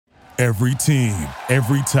Every team,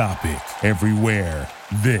 every topic, everywhere.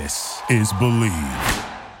 This is Believe.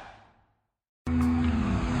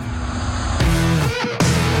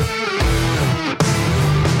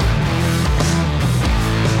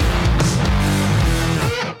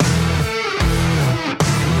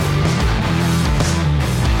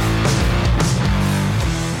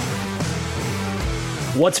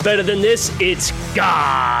 What's better than this? It's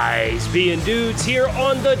guys being dudes here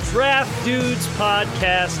on the Draft Dudes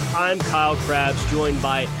podcast. I'm Kyle Krabs, joined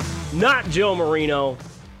by not Joe Marino.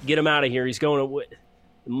 Get him out of here. He's going to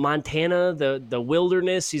Montana, the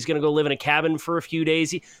wilderness. He's going to go live in a cabin for a few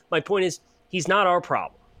days. My point is, he's not our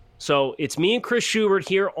problem. So it's me and Chris Schubert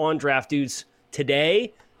here on Draft Dudes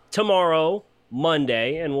today, tomorrow,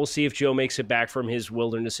 Monday, and we'll see if Joe makes it back from his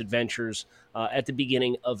wilderness adventures at the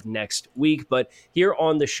beginning of next week. But here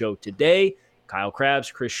on the show today, Kyle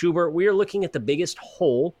Krabs, Chris Schubert, we are looking at the biggest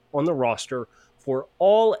hole on the roster for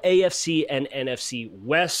all AFC and NFC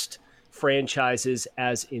West franchises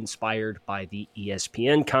as inspired by the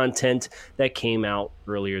ESPN content that came out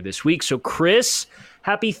earlier this week. So Chris,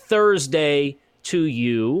 happy Thursday to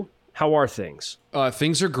you. How are things?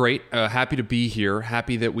 Things are great. Happy to be here.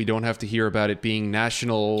 Happy that we don't have to hear about it being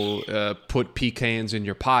National Put Pecans in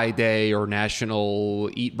Your Pie Day or National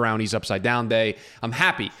Eat Brownies Upside Down Day. I'm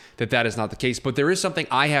happy that that is not the case. But there is something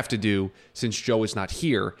I have to do since Joe is not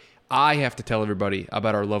here. I have to tell everybody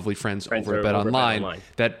about our lovely friends over at BetOnline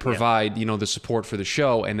that provide, the support for the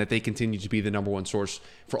show, and that they continue to be the number one source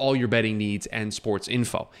for all your betting needs and sports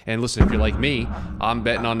info. And listen, if you're like me, I'm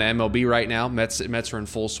betting on the MLB right now. Mets are in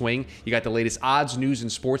full swing. You got the latest odds, news, and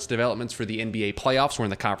sports developments for the NBA playoffs. We're in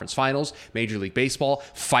the conference finals, Major League Baseball,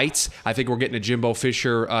 fights. I think we're getting a Jimbo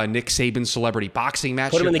Fisher, Nick Saban celebrity boxing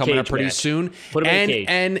match here coming up pretty soon.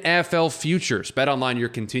 And NFL futures. BetOnline, your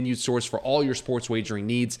continued source for all your sports wagering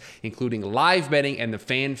needs, including live betting and the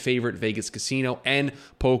fan favorite Vegas casino and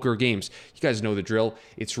poker games. You guys know the drill.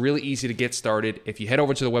 It's really easy to get started. If you head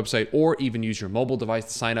over to the website or even use your mobile device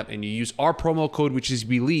to sign up and you use our promo code, which is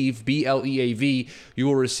BELIEVE, BLEAV, you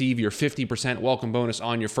will receive your 50% welcome bonus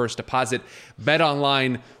on your first deposit.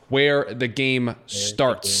 BetOnline, where the game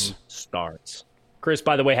starts. Chris,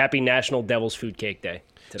 by the way, happy National Devil's Food Cake Day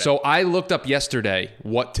today. So I looked up yesterday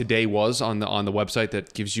what today was on the website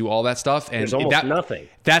that gives you all that stuff, and there's almost nothing.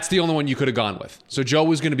 That's the only one you could have gone with. So Joe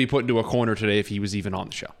was going to be put into a corner today if he was even on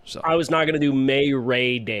the show. So I was not going to do May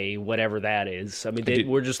Ray Day, whatever that is. I mean,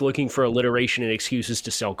 we're just looking for alliteration and excuses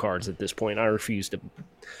to sell cards at this point. I refuse to.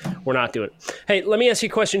 We're not doing it. Hey, let me ask you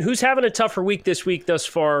a question. Who's having a tougher week this week thus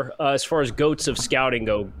far, as goats of scouting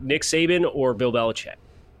go? Nick Saban or Bill Belichick?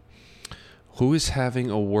 Who is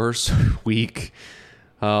having a worse week?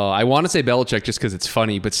 I want to say Belichick just because it's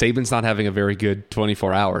funny, but Saban's not having a very good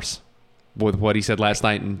 24 hours with what he said last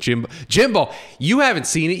night. And Jimbo, you haven't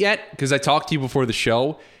seen it yet because I talked to you before the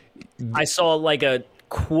show. I saw like a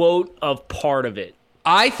quote of part of it.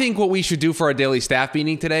 I think what we should do for our daily staff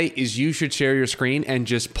meeting today is you should share your screen and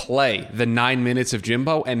just play the 9 minutes of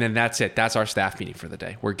Jimbo, and then that's it. That's our staff meeting for the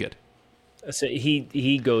day. We're good. So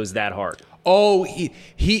he goes that hard. Oh,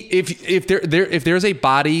 if there's a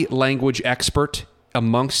body language expert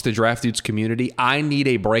amongst the Draft Dudes community, I need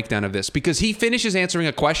a breakdown of this because he finishes answering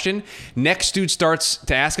a question. Next dude starts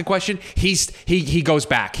to ask a question. He goes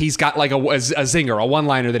back. He's got like a zinger, a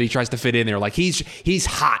one-liner that he tries to fit in there. Like he's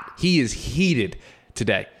hot. He is heated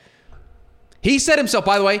today. He set himself,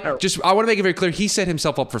 by the way, I want to make it very clear, he set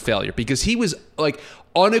himself up for failure because he was like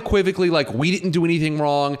unequivocally like, we didn't do anything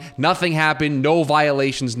wrong. Nothing happened. No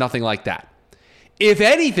violations. Nothing like that. If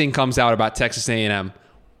anything comes out about Texas A&M,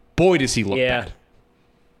 boy, does he look bad.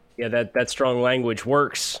 Yeah, that strong language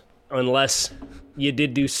works unless you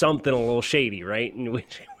did do something a little shady, right? In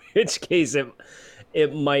which case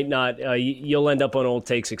it might not. You'll end up on Old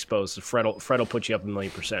Takes Exposed. Fred will put you up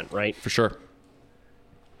 1,000,000%, right? For sure.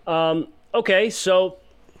 Okay, so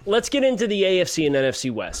let's get into the AFC and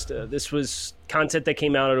NFC West. This was content that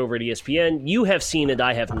came out over at ESPN. You have seen it.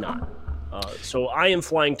 I have not. So I am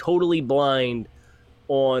flying totally blind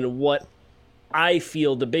on what I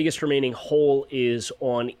feel the biggest remaining hole is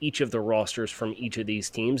on each of the rosters from each of these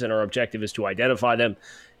teams, and our objective is to identify them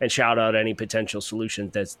and shout out any potential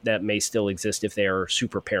solutions that may still exist if they are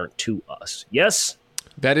super apparent to us. Yes?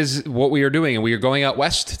 That is what we are doing, and we are going out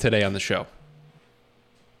west today on the show.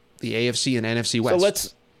 The AFC and NFC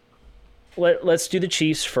West. So let's do the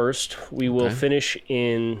Chiefs first. We will finish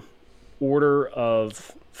in order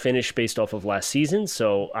of finish based off of last season,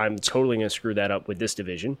 so I'm totally going to screw that up with this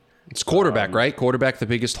division. It's quarterback, right? Quarterback, the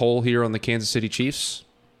biggest hole here on the Kansas City Chiefs?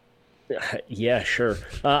 Yeah, sure.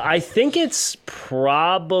 I think it's probably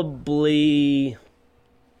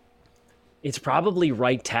it's probably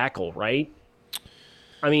right tackle, right?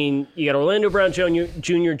 I mean, you got Orlando Brown Jr.,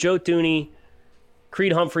 Joe Thuney,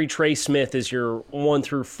 Creed Humphrey, Trey Smith is your 1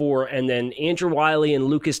 through 4, and then Andrew Wiley and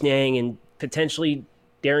Lucas Niang and potentially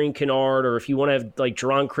Darian Kennard, or if you want to have like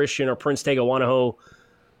Jerron Christian or Prince Tegawanaho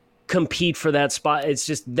compete for that spot. It's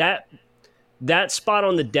just that spot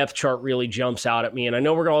on the depth chart really jumps out at me. And I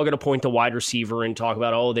know we're all going to point to wide receiver and talk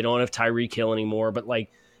about, oh, they don't have Tyreek Hill anymore, but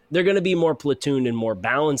like they're going to be more platooned and more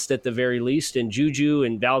balanced at the very least. And Juju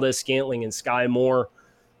and Valdez-Scantling and Sky Moore,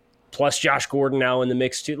 plus Josh Gordon now in the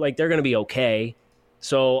mix too, like they're going to be okay.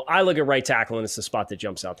 So I look at right tackle, and it's the spot that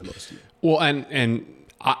jumps out the most to me. Well, and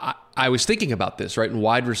I was thinking about this, right? And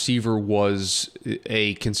wide receiver was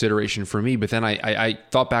a consideration for me, but then I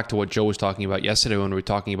thought back to what Joe was talking about yesterday when we were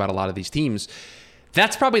talking about a lot of these teams.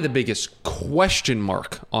 That's probably the biggest question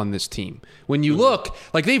mark on this team. When you look,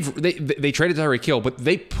 like they traded Tyreek Hill, but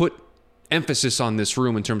they put emphasis on this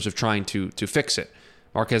room in terms of trying to fix it.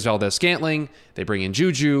 Marquez Valdez-Scantling, they bring in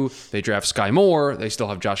Juju, they draft Sky Moore, they still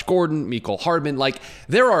have Josh Gordon, Mecole Hardman. Like,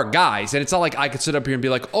 there are guys, and it's not like I could sit up here and be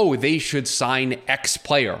like, oh, they should sign X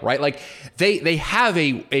player, right? Like, they have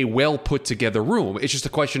a well-put-together room. It's just a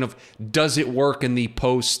question of, does it work in the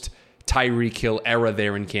post-Tyreek Hill era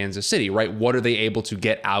there in Kansas City, right? What are they able to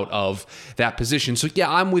get out of that position? So,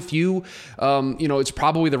 yeah, I'm with you. It's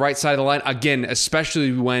probably the right side of the line. Again,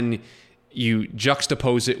 especially when you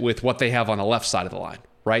juxtapose it with what they have on the left side of the line,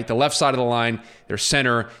 right? The left side of the line, their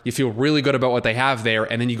center, you feel really good about what they have there,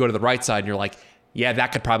 and then you go to the right side and you're like, yeah,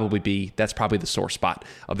 that's probably the sore spot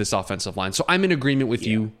of this offensive line. So I'm in agreement with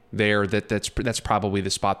you there that's probably the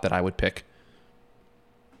spot that I would pick.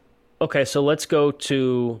 Okay, so let's go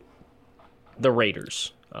to the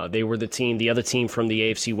Raiders. They were the other team from the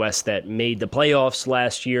AFC West that made the playoffs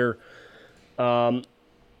last year.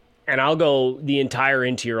 And I'll go the entire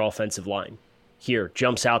interior offensive line here.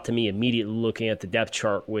 Jumps out to me immediately looking at the depth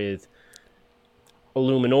chart with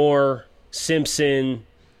Illuminor, Simpson,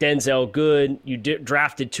 Denzel Good. You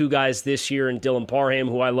drafted 2 guys this year in Dylan Parham,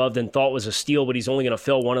 who I loved and thought was a steal, but he's only going to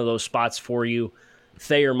fill one of those spots for you.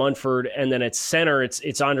 Thayer Munford. And then at center,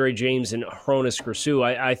 it's Andre James and Hronis Grasu.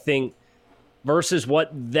 I think versus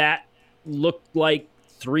what that looked like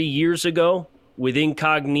 3 years ago with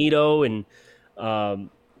Incognito and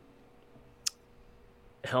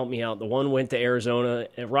help me out. The one went to Arizona.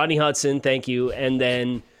 Rodney Hudson, thank you. And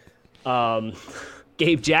then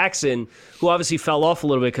Gabe Jackson, who obviously fell off a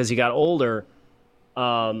little bit because he got older.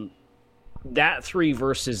 That 3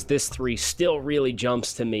 versus this 3 still really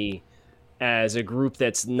jumps to me as a group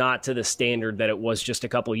that's not to the standard that it was just a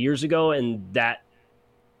couple of years ago, and that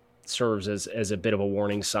serves as a bit of a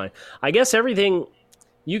warning sign. I guess everything,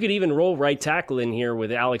 you could even roll right tackle in here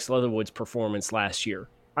with Alex Leatherwood's performance last year.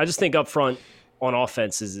 I just think up front, on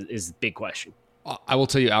offense is the big question. I will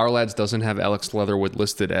tell you, Our Lads doesn't have Alex Leatherwood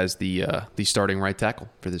listed as the starting right tackle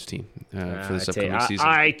for this team for this upcoming season.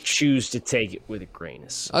 I choose to take it with a grain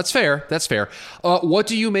of salt. That's fair. What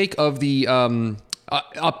do you make of the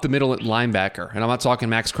up the middle at linebacker? And I'm not talking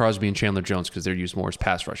Max Crosby and Chandler Jones because they're used more as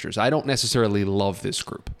pass rushers. I don't necessarily love this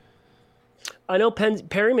group. I know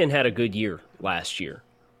Perryman had a good year last year.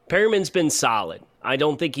 Perryman's been solid. I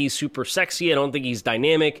don't think he's super sexy. I don't think he's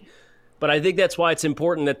dynamic. But I think that's why it's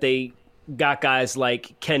important that they got guys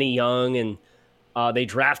like Kenny Young and they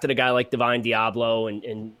drafted a guy like Divine Diablo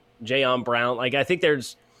and Jayon Brown. Like, I think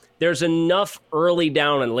there's enough early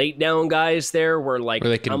down and late down guys there where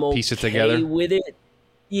they can piece it together with it.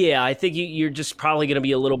 Yeah, I think you're just probably going to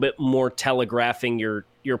be a little bit more telegraphing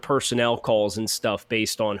your personnel calls and stuff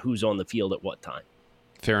based on who's on the field at what time.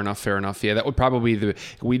 Fair enough. Yeah, that would probably be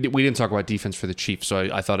we didn't talk about defense for the Chiefs, so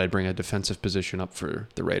I thought I'd bring a defensive position up for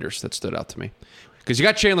the Raiders. That stood out to me because you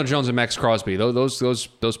got Chandler Jones and Max Crosby.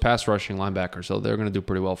 Those pass rushing linebackers, so they're going to do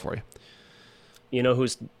pretty well for you. You know who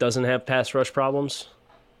doesn't have pass rush problems?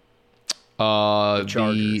 The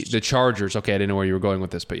Chargers. The Chargers. Okay, I didn't know where you were going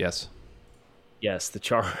with this, but yes. Yes, the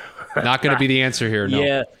Chargers. Not going to be the answer here. No.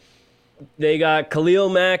 Yeah, they got Khalil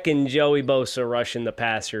Mack and Joey Bosa rushing the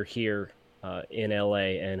passer here. In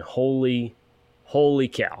LA, and holy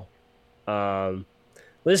cow.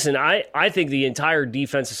 Listen, I think the entire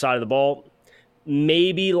defensive side of the ball,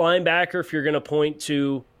 maybe linebacker, if you're going to point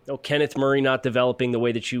to Kenneth Murray not developing the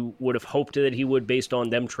way that you would have hoped that he would based on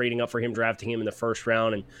them trading up for him, drafting him in the first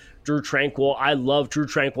round, and Drew Tranquill. I love Drew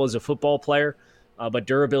Tranquill as a football player, but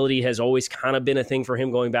durability has always kind of been a thing for him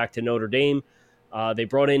going back to Notre Dame. They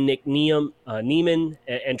brought in Nick Neiman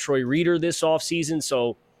and Troy Reeder this offseason,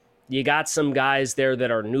 so you got some guys there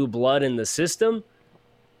that are new blood in the system.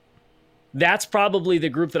 That's probably the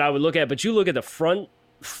group that I would look at. But you look at the front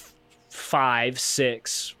 5,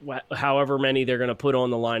 6, however many they're going to put on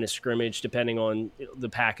the line of scrimmage, depending on the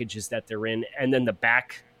packages that they're in. And then the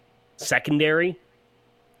back secondary,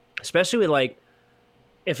 especially with like,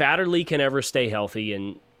 if Adderley can ever stay healthy,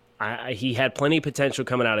 and he had plenty of potential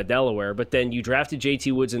coming out of Delaware, but then you drafted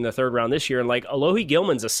JT Woods in the 3rd round this year, and like Alohi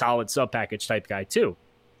Gilman's a solid sub-package type guy too.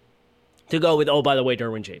 To go with, by the way,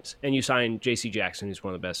 Derwin James. And you signed J.C. Jackson, who's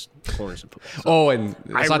one of the best corners in football. So and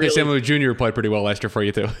Asante Samuel Jr. played pretty well last year for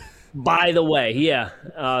you too. By the way, yeah.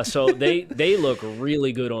 So they look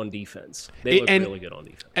really good on defense. Really good on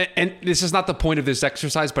defense. And this is not the point of this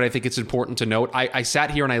exercise, but I think it's important to note. I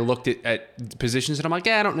sat here and I looked at positions, and I'm like,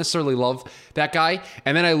 I don't necessarily love that guy.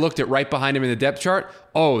 And then I looked at right behind him in the depth chart.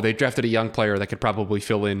 Oh, they drafted a young player that could probably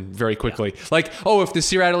fill in very quickly. Yeah. Like, if the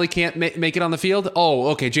Sear Adderley can't make it on the field,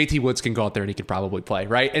 okay, JT Woods can go out there and he can probably play,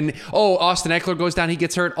 right? And, Austin Eckler goes down, he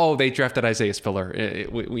gets hurt. They drafted Isaiah Spiller,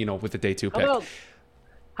 with the day 2 pick.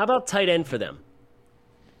 How about tight end for them?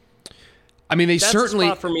 I mean, That's certainly...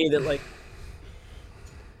 a spot for me that, like,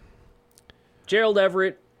 Gerald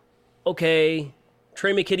Everett, okay.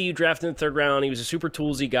 Trey McKitty, you drafted in the 3rd round. He was a super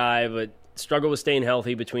toolsy guy, but struggled with staying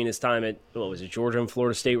healthy between his time at, Georgia and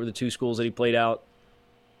Florida State were the 2 schools that he played out.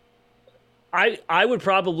 I would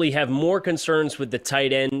probably have more concerns with the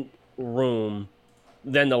tight end room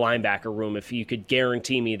than the linebacker room if you could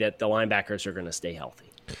guarantee me that the linebackers are going to stay healthy.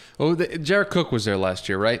 Jared Cook was there last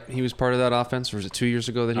year, right? He was part of that offense, or was it 2 years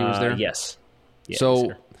ago that he was there? Yes. Yeah,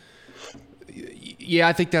 so, yeah,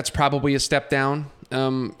 I think that's probably a step down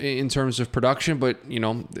in terms of production. But,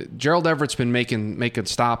 Gerald Everett's been making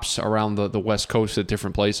stops around the West Coast at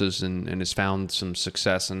different places and has found some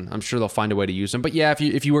success. And I'm sure they'll find a way to use him. But, yeah,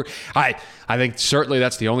 if you were – I think certainly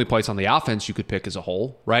that's the only place on the offense you could pick as a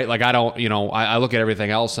whole, right? Like, I don't – I look at everything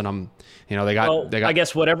else and I'm – they got. I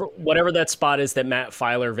guess whatever that spot is that Matt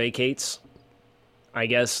Filer vacates, I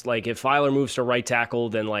guess, like, if Filer moves to right tackle,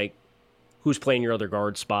 then, like, who's playing your other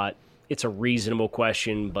guard spot? It's a reasonable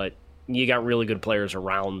question, but you got really good players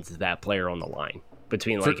around that player on the line.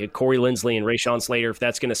 Between, like, Corey Lindsley and Rashawn Slater, if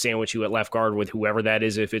that's going to sandwich you at left guard with whoever that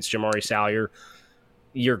is, if it's Jamari Salyer,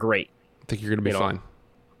 you're great. I think you're going to be fine.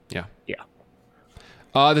 Yeah. Yeah.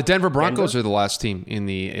 The Denver Broncos are the last team in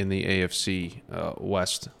the AFC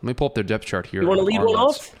West. Let me pull up their depth chart here. You want to lead one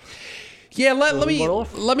off? Yeah,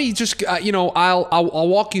 let me just I'll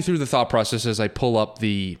walk you through the thought process as I pull up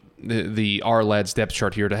the R-Lads depth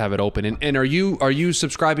chart here to have it open. And are you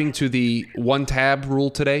subscribing to the 1 tab rule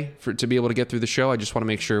today to be able to get through the show? I just want to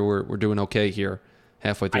make sure we're doing okay here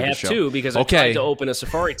halfway through the show. I have 2 because I tried to open a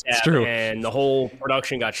Safari tab and the whole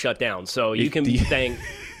production got shut down. So you can thank.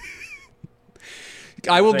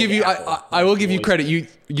 I will give you credit.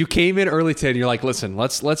 You came in early today and you're like, listen,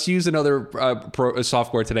 let's use another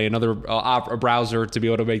software today, another browser to be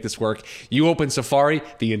able to make this work. You open Safari,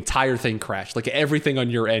 the entire thing crashed. Like everything on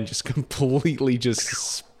your end just completely just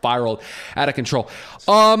spiraled out of control.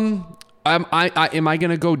 Am I going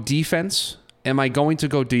to go defense? Am I going to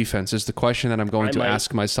go defense is the question that I'm going to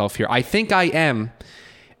ask myself here. I think I am,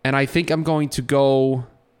 and I think I'm going to go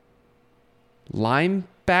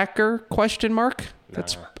linebacker, question mark?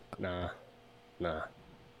 Nah. Where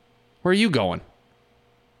are you going?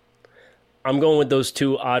 I'm going with those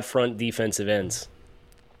 2 odd front defensive ends.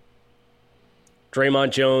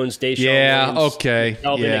 Draymond Jones, Deshaun Williams,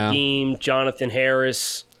 Melvin Akeem, Jonathan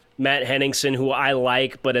Harris, Matt Henningsen, who I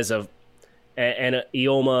like, but as and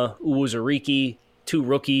Ioma Uwuzurike, 2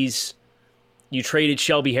 rookies. You traded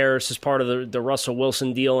Shelby Harris as part of the Russell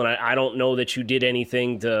Wilson deal, and I don't know that you did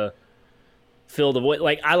anything to fill the void.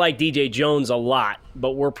 Like, I like DJ Jones a lot,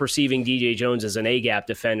 but we're perceiving DJ Jones as an A-gap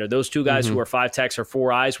defender. Those 2 guys who are 5 techs or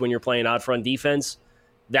 4 eyes when you're playing odd front defense,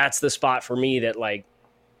 that's the spot for me that, like,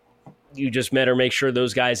 you just better make sure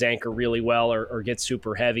those guys anchor really well or get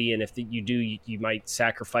super heavy. And if you do, you might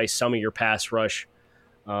sacrifice some of your pass rush.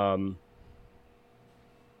 And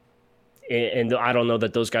I don't know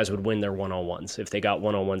that those guys would win their one-on-ones. If they got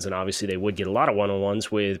one-on-ones, and obviously they would get a lot of one-on-ones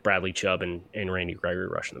with Bradley Chubb and Randy Gregory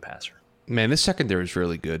rushing the passer. Man, this secondary is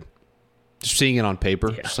really good. Just seeing it on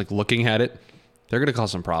paper, just like looking at it, they're going to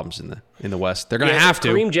cause some problems in the West. They're going to have to.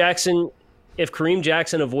 If Kareem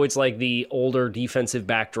Jackson avoids like the older defensive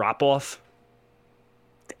back drop off,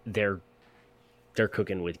 they're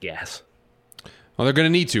cooking with gas. Well, they're going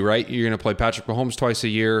to need to, right? You're going to play Patrick Mahomes twice a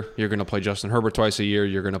year. You're going to play Justin Herbert twice a year.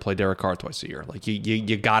 You're going to play Derek Carr twice a year. Like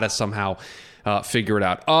you got to somehow figure it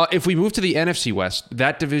out. If we move to the NFC West,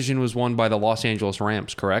 that division was won by the Los Angeles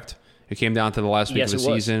Rams, correct? It came down to the last week of the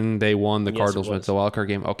season. They won. The Cardinals went to the wildcard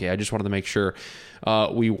game. Okay, I just wanted to make sure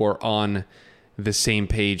we were on the same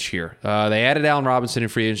page here. They added Allen Robinson in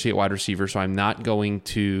free agency at wide receiver, so I'm not going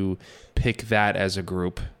to pick that as a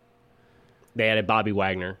group. They added Bobby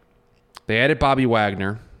Wagner.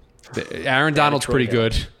 Aaron Donald's pretty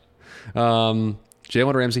good.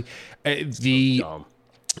 Jalen Ramsey. The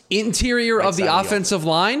interior of the offensive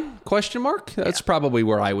line, question mark? That's probably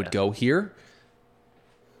where I would go here.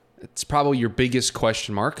 It's probably your biggest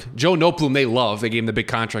question mark. Joe Noteboom, they love. They gave him the big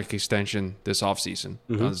contract extension this offseason.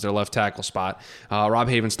 It's their left tackle spot. Rob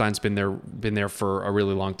Havenstein's been there for a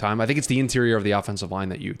really long time. I think it's the interior of the offensive line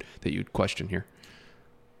that you'd question here.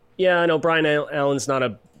 Yeah, I know Brian Allen's not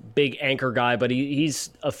a big anchor guy, but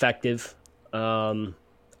he's effective.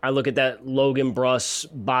 I look at that Logan Bruss,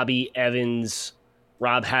 Bobby Evans,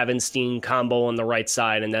 Rob Havenstein combo on the right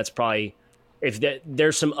side, and that's probably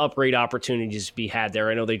there's some upgrade opportunities to be had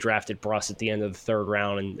there. I know they drafted Bruss at the end of the third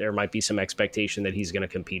round, and there might be some expectation that he's going to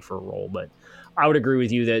compete for a role. But I would agree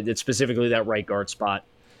with you that specifically that right guard spot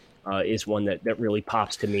is one that really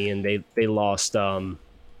pops to me. And they lost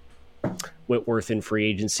Whitworth in free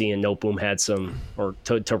agency, and Noteboom had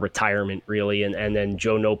to retirement really, and then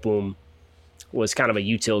Joe Noteboom was kind of a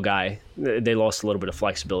util guy. They lost a little bit of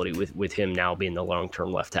flexibility with him now being the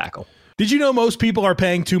long-term left tackle. Did you know most people are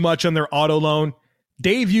paying too much on their auto loan?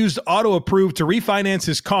 Dave used Auto Approve to refinance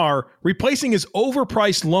his car, replacing his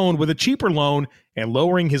overpriced loan with a cheaper loan and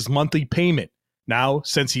lowering his monthly payment. Now,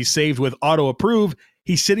 since he's saved with Auto Approve,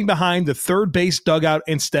 he's sitting behind the third base dugout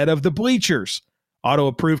instead of the bleachers. Auto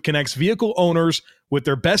Approve connects vehicle owners with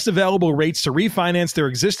their best available rates to refinance their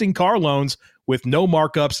existing car loans with no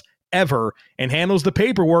markups ever, and handles the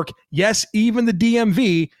paperwork, yes, even the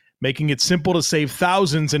DMV, making it simple to save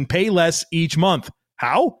thousands and pay less each month.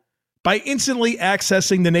 How? By instantly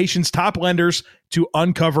accessing the nation's top lenders to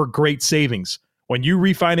uncover great savings. When you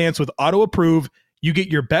refinance with Auto Approve, you get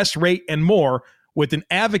your best rate and more with an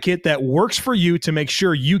advocate that works for you to make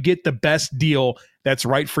sure you get the best deal that's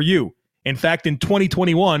right for you. In fact, in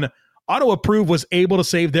 2021, Auto Approve was able to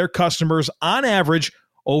save their customers on average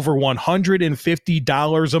over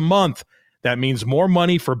 $150 a month. That means more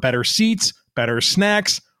money for better seats, better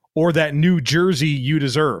snacks, or that new jersey you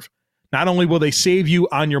deserve. Not only will they save you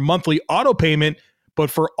on your monthly auto payment,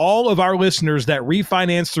 but for all of our listeners that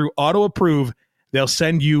refinance through Auto Approve, they'll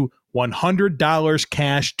send you $100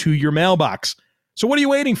 cash to your mailbox. So what are you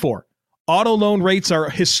waiting for? Auto loan rates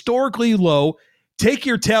are historically low. Take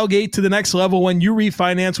your tailgate to the next level when you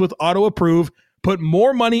refinance with Auto Approve. Put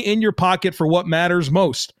more money in your pocket for what matters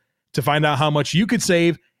most. To find out how much you could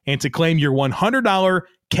save and to claim your $100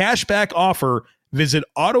 cashback offer, visit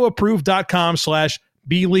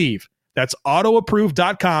autoapprove.com/believe. That's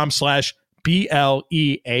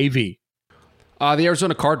autoapprove.com/BLEAV. The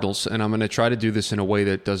Arizona Cardinals, and I'm going to try to do this in a way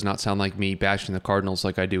that does not sound like me bashing the Cardinals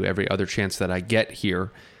like I do every other chance that I get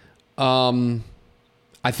here. I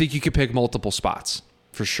think you could pick multiple spots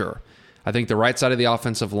for sure. I think the right side of the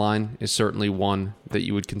offensive line is certainly one that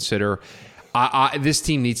you would consider. This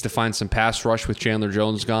team needs to find some pass rush with Chandler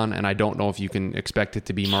Jones gone, and I don't know if you can expect it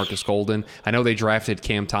to be Marcus Golden. I know they drafted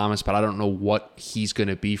Cam Thomas, but I don't know what he's going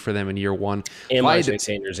to be for them in year one. And Isaac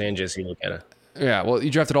Sanders and Jesse Luketa. Yeah, well,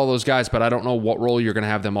 you drafted all those guys, but I don't know what role you're going to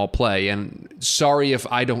have them all play. And sorry if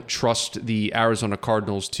I don't trust the Arizona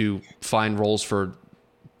Cardinals to find roles for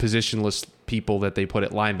positionless people that they put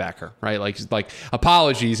at linebacker, right? Like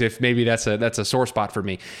apologies if maybe that's a sore spot for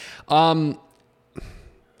me. I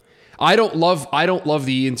don't love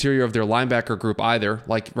the interior of their linebacker group either.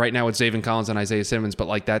 Like right now it's Zaven Collins and Isaiah Simmons, but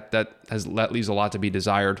like that leaves a lot to be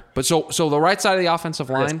desired. But so the right side of the offensive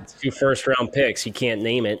line, 2 first-round picks, you can't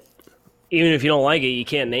name it. Even if you don't like it, you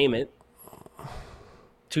can't name it.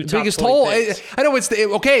 2 top biggest hole. picks. I know it's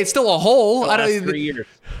still a hole. I don't 3 years.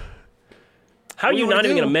 How are you not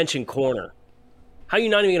even going to mention corner? Yeah,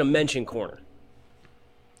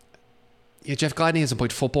 Jeff Gladney hasn't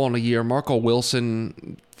played football in a year. Marco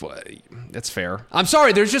Wilson, that's fair. I'm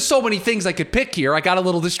sorry, there's just so many things I could pick here. I got a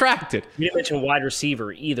little distracted. You didn't mention wide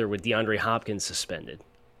receiver either with DeAndre Hopkins suspended.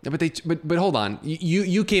 Yeah, but hold on.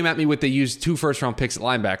 You came at me with they used 2 first-round picks at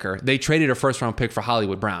linebacker. They traded a first-round pick for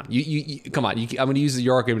Hollywood Brown. You come on. I'm going to use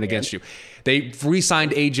your argument against you. They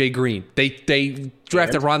re-signed A.J. Green. They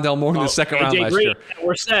drafted Rondell Moore in the second round last year.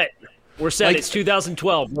 We're set. It's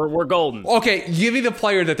 2012. We're golden. Okay, give me the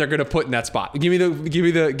player that they're going to put in that spot. Give me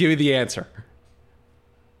the answer.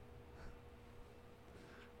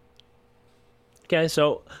 Okay,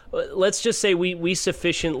 so let's just say we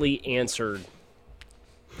sufficiently answered.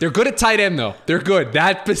 They're good at tight end, though. They're good.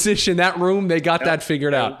 That position, that room, they got that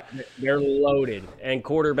figured out. They're loaded. And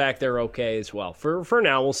quarterback, they're okay as well. For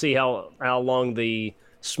now, we'll see how long the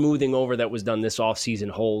smoothing over that was done this offseason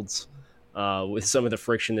holds with some of the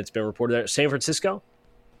friction that's been reported there. San Francisco?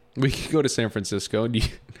 We can go to San Francisco.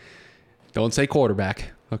 Don't say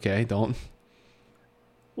quarterback. Okay, don't.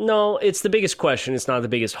 No, it's the biggest question. It's not the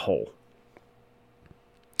biggest hole.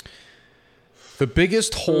 The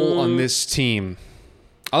biggest hole on this team.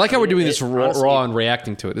 I like how we're doing this raw and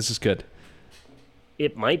reacting to it. This is good.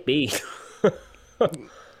 It might be.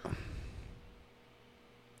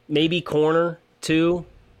 Maybe corner, too.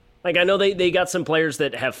 Like, I know they got some players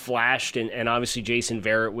that have flashed, and obviously Jason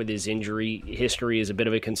Verrett with his injury history is a bit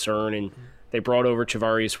of a concern, and they brought over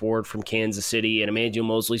Charvarius Ward from Kansas City, and Emmanuel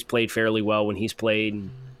Mosley's played fairly well when he's played.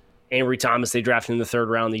 Ambry Thomas, they drafted in the third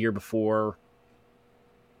round the year before.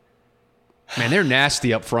 Man, they're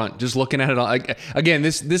nasty up front. Just looking at it, again,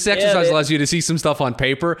 this exercise allows you to see some stuff on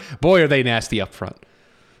paper. Boy, are they nasty up front.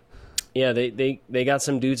 Yeah, they got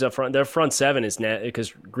some dudes up front. Their front seven is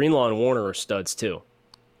because Greenlaw and Warner are studs too,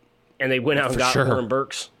 and they went out and got Warren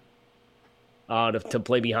Burks to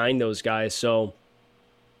play behind those guys. So,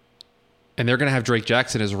 and they're going to have Drake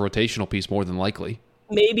Jackson as a rotational piece more than likely.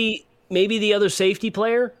 Maybe the other safety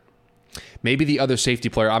player. Maybe the other safety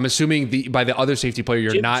player. I'm assuming by the other safety player,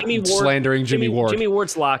 you're not slandering Jimmy Ward. Jimmy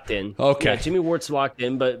Ward's locked in. Okay, yeah, Jimmy Ward's locked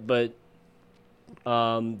in, but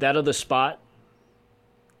that other spot.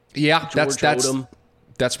 Yeah,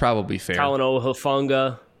 that's probably fair. Colin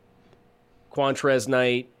Ohafunga, Quantrez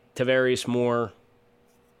Knight, Tavarius Moore.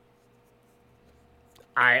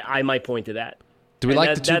 I might point to that. Do we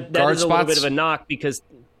like the two guard spots? That is a little bit of a knock because,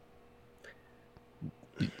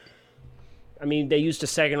 I mean, they used a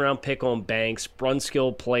second-round pick on Banks.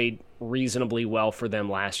 Brunskill played reasonably well for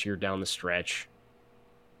them last year down the stretch.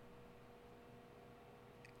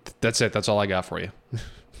 That's it. That's all I got for you.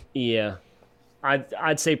 Yeah.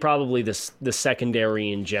 I'd say probably the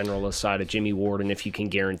secondary in general aside of Jimmy Ward, and if you can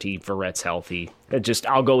guarantee Verrett's healthy.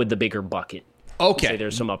 I'll go with the bigger bucket. Okay. Say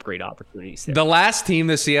there's some upgrade opportunities there. The last team,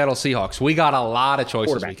 the Seattle Seahawks, we got a lot of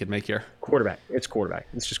choices we could make here. Quarterback. It's quarterback.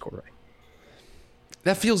 It's just quarterback.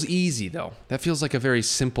 That feels easy, though. That feels like a very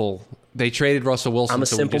simple... They traded Russell Wilson. I'm a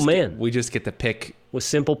simple man. We just get to pick. With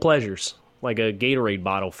simple pleasures, like a Gatorade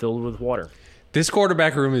bottle filled with water. This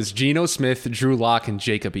quarterback room is Geno Smith, Drew Lock, and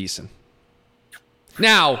Jacob Eason.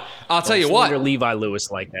 Now, I'll tell you what. Levi Lewis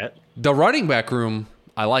like that. The running back room,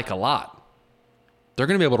 I like a lot. They're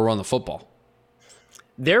going to be able to run the football.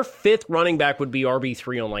 Their fifth running back would be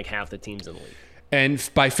RB3 on like half the teams in the league. And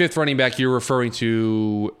by fifth running back, you're referring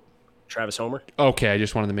to... Travis Homer? Okay, I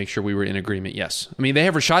just wanted to make sure we were in agreement. Yes. I mean, they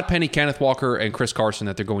have Rashad Penny, Kenneth Walker, and Chris Carson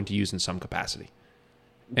that they're going to use in some capacity.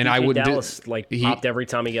 And I would Dallas popped every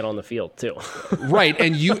time he get on the field too. Right,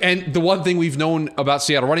 and the one thing we've known about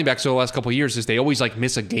Seattle running backs over the last couple of years is they always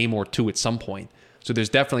miss a game or two at some point. So there's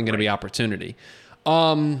definitely going to be opportunity.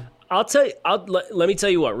 I'll tell you. Let me tell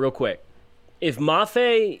you what, real quick. If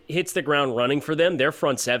Mafe hits the ground running for them, their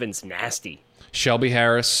front seven's nasty. Shelby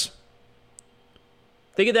Harris.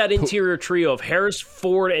 Think of that interior trio of Harris,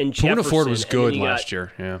 Ford, and Jefferson. Poona Ford was good last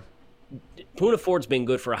year. Yeah, Poona Ford's been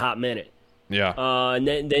good for a hot minute. Yeah. And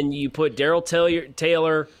then you put Darrell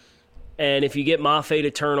Taylor, and if you get Mafe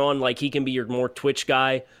to turn on, he can be your more twitch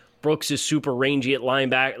guy. Brooks is super rangy at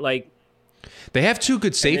linebacker. They have two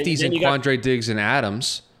good safeties in Quandre Diggs and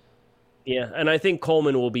Adams. Yeah, and I think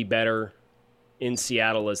Coleman will be better in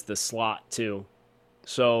Seattle as the slot too.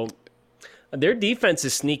 So their defense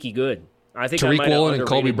is sneaky good. I think Tariq Woolen and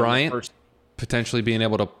Kobe Bryant potentially being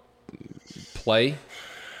able to play.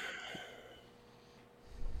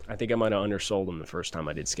 I think I might have undersold them the first time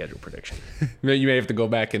I did schedule prediction. You may have to go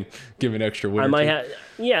back and give an extra win. I might have.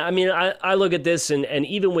 Yeah, I mean, I look at this, and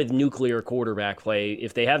even with nuclear quarterback play,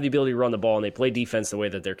 if they have the ability to run the ball and they play defense the way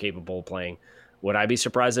that they're capable of playing, would I be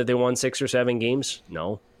surprised if they won 6 or 7 games?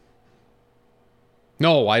 No.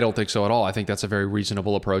 No, I don't think so at all. I think that's a very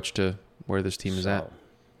reasonable approach to where this team is at.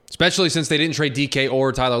 Especially since they didn't trade DK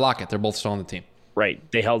or Tyler Lockett. They're both still on the team. Right.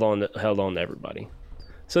 They held on to everybody.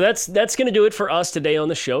 So that's going to do it for us today on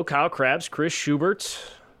the show. Kyle Krabs, Chris Schubert.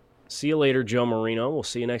 See you later, Joe Marino. We'll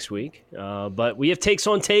see you next week. But we have takes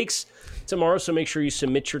on takes tomorrow, so make sure you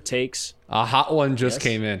submit your takes. A hot one just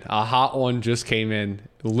came in.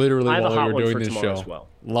 Literally while we were doing this show. As well.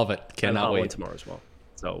 Love it. Cannot wait. One tomorrow as well.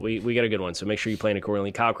 So we got a good one. So make sure you plan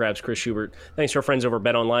accordingly. Kyle Krabs, Chris Schubert. Thanks to our friends over at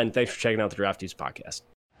Bet Online. Thanks for checking out the Draft Dudes podcast.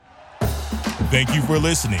 Thank you for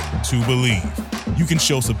listening to Believe. You can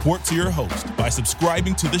show support to your host by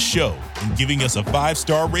subscribing to the show and giving us a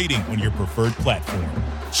 5-star rating on your preferred platform.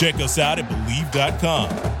 Check us out at Believe.com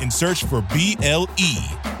and search for BLEAV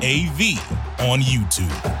on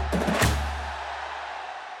YouTube.